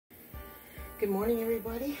Good morning,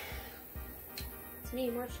 everybody. It's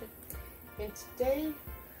me, Marcia, and today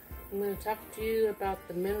I'm going to talk to you about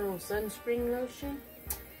the mineral sunscreen lotion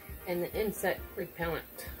and the insect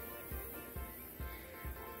repellent.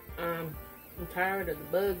 I'm tired of the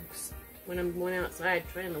bugs when I'm going outside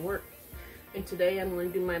trying to work, and today I'm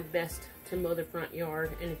going to do my best to mow the front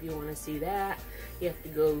yard. And if you want to see that, you have to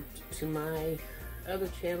go to my other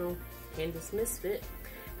channel, Candace Misfit,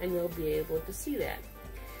 and you'll be able to see that.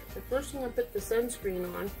 But first I'm going to put the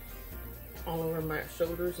sunscreen on all over my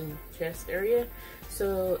shoulders and chest area,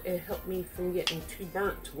 so it helped me from getting too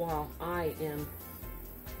burnt while I am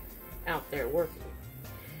out there working.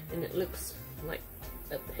 And it looks like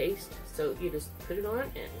a paste, so you just put it on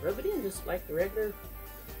and rub it in just like the regular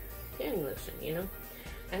tanning lotion, you know.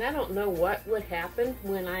 And I don't know what would happen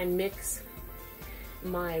when I mix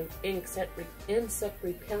my insect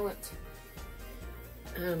repellent,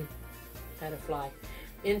 had a fly,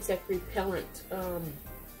 insect repellent on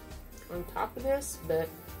top of this, but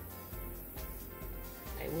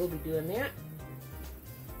I will be doing that.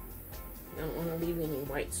 I don't want to leave any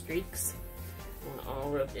white streaks. I want it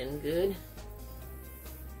all rubbed in good.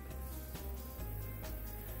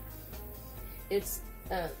 It's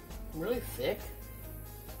really thick.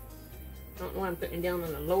 I don't know why I'm putting it down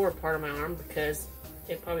on the lower part of my arm, because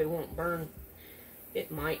it probably won't burn.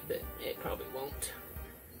 It might, but it probably won't.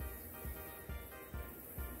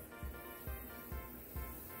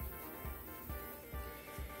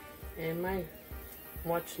 And my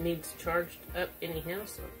watch needs charged up anyhow,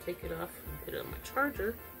 so I'll take it off and put it on my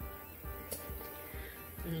charger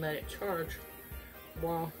and let it charge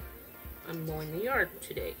while I'm mowing the yard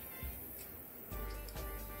today.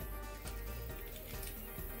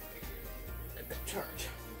 Let that charge.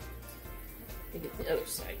 Let me get the other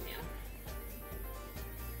side now.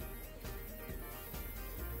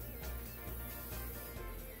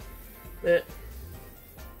 But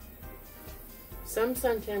some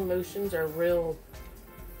suntan lotions are real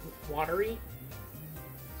watery,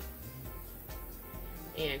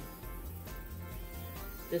 and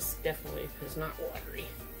this definitely is not watery.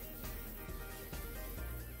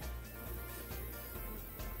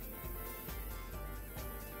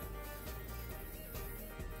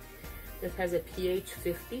 This has a pH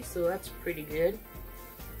 50, so that's pretty good.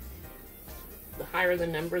 The higher the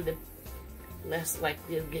number, the less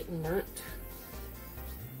likely of getting burnt.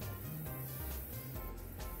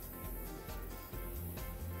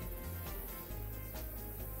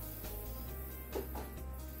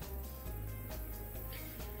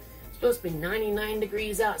 Supposed to be 99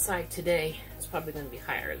 degrees outside today. It's probably going to be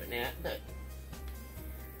higher than that, but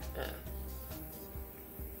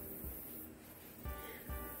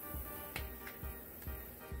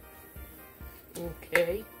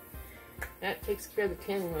okay, that takes care of the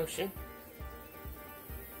tanning lotion.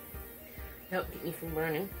 Help keep me from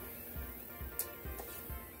burning.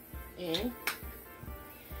 And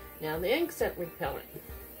now the insect repellent.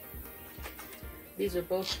 These are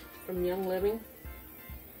both from Young Living.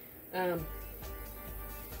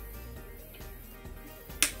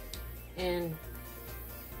 And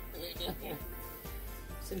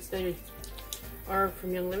since they are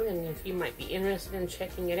from Young Living, and if you might be interested in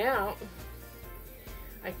checking it out,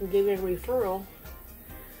 I can give you a referral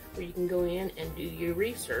where you can go in and do your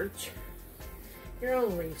research, your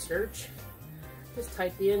own research. Just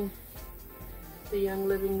type in the Young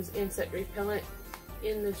Living's insect repellent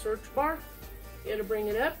in the search bar. It'll bring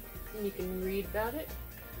it up, and you can read about it,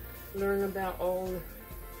 learn about all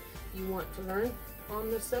you want to learn on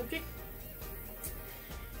the subject,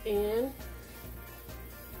 and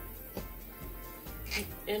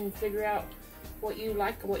figure out what you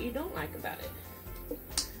like and what you don't like about it.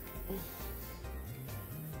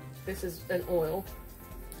 This is an oil,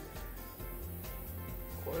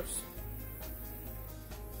 of course.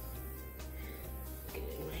 Get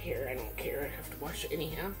it in my hair, I don't care, I have to wash it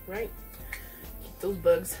anyhow, right? Keep those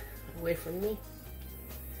bugs away from me.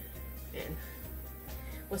 And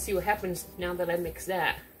we'll see what happens now that I mix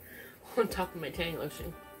that on top of my tanning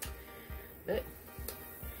lotion. But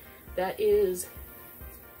that is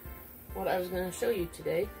what I was going to show you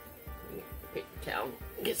today. Paper towel,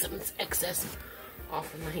 get some excess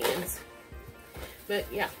off of my hands. But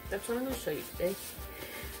yeah, that's what I'm going to show you today.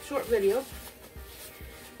 Short video,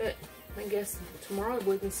 but I guess tomorrow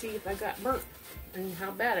we can see if I got burnt and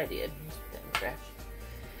how bad I did. Trash.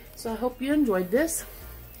 So I hope you enjoyed this,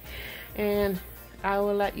 and I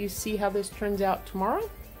will let you see how this turns out tomorrow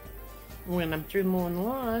when I'm through mowing the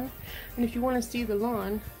lawn. And if you want to see the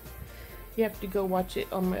lawn, you have to go watch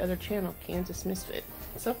it on my other channel, Kansas Misfit.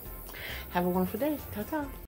 So have a wonderful day. Ta-ta.